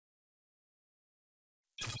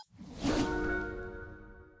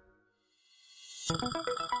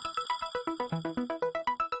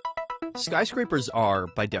Skyscrapers are,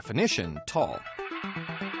 by definition, tall.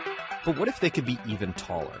 But what if they could be even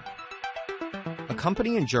taller? A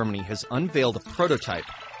company in Germany has unveiled a prototype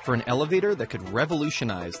for an elevator that could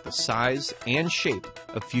revolutionize the size and shape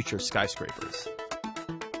of future skyscrapers.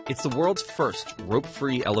 It's the world's first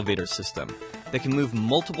rope-free elevator system that can move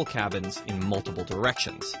multiple cabins in multiple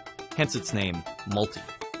directions, hence its name, Multi.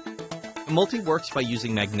 Multi works by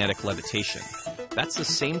using magnetic levitation. That's the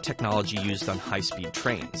same technology used on high-speed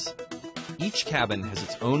trains. Each cabin has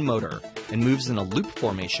its own motor and moves in a loop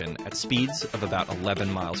formation at speeds of about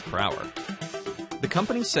 11 miles per hour. The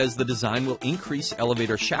company says the design will increase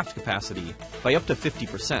elevator shaft capacity by up to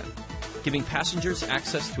 50%, giving passengers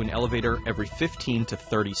access to an elevator every 15 to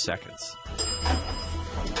 30 seconds.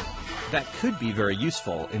 That could be very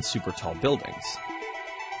useful in super tall buildings.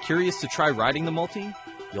 Curious to try riding the Multi?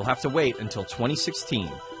 You'll have to wait until 2016,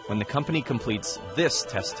 when the company completes this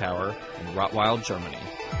test tower in Rottweil,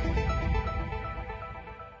 Germany.